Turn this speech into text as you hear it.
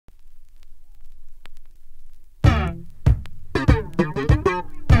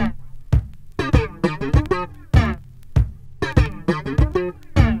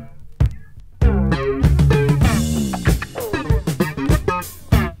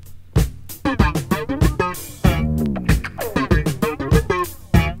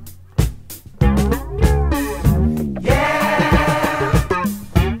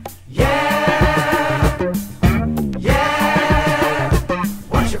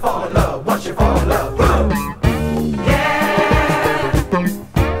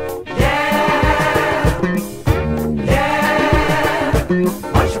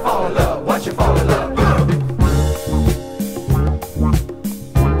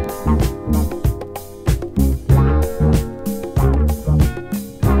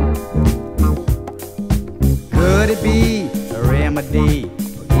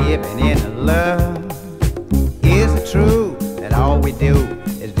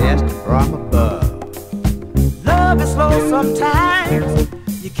from above. Love is slow sometimes,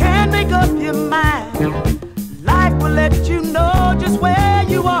 you can't make up your mind. Life will let you know just where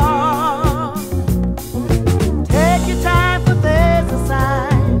you are. Take your time, for there's a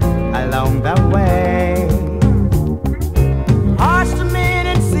sign along the way. Hearts to men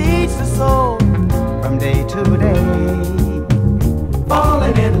and seeds to soul from day to day.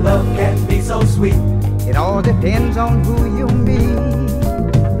 Falling in love can be so sweet. It all depends on who you meet.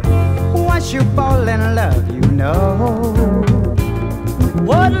 Once you fall in love, you know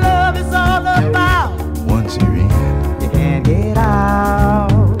what love is all about. Once you're in, you can't get out.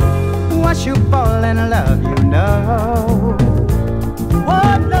 Once you fall in love, you know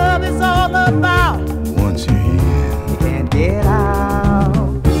what love is all about. once you're in, You can't get out.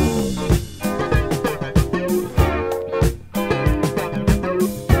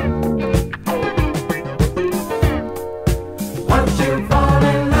 Once you fall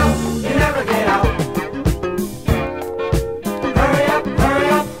in love, you never get out. Hurry up, hurry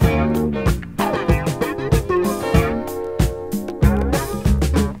up.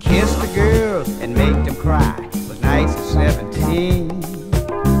 Kiss the girls and make them cry. Was nice at 17.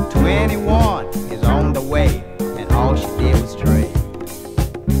 21 is on the way, and all she did was try.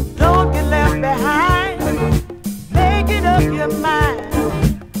 Don't get left behind. Make it up your mind.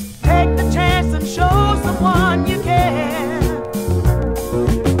 Take the chance and show someone you care.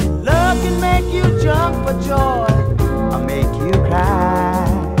 Love can make you jump for joy or make you cry.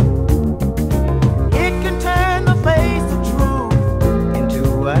 It can turn the face of truth into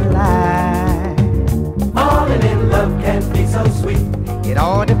a lie. Falling in love can be so sweet. It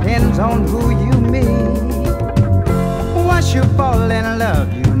all depends on who you meet. Once you fall in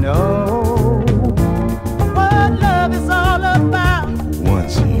love, you know what love is all about.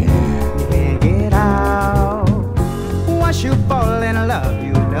 once you're in, You can't get out. Once you fall in love,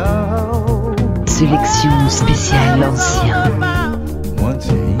 you know. Sélection spéciale ancien. once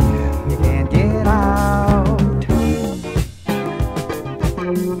you're in, You can't get out.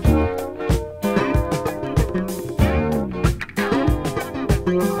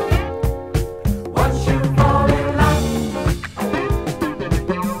 Once you fall in love,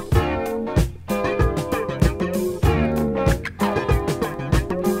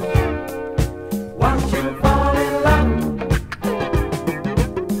 once you fall in love,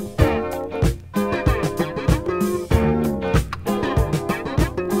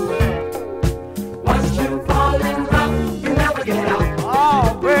 once you fall in love, you never get out.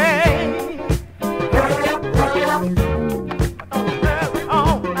 Oh, babe, hurry up, hurry up. Hurry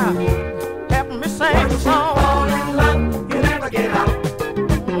on now. Help me sing the song. Fall in love, you never get out.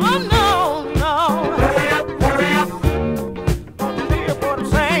 Oh, no, no. Hurry up, hurry up. Don't you hear what I'm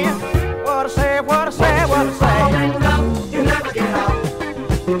saying? What I say, what I say, what I say. Fall in love, you never get out.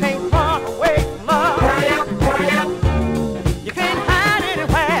 You can't run away from love. Hurry up, hurry up. You can't hide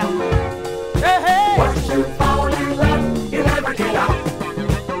anywhere. Hey, hey. Once you fall in love, you never get out.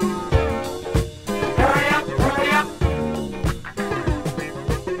 Hurry up, hurry up.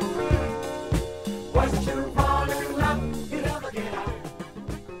 Once you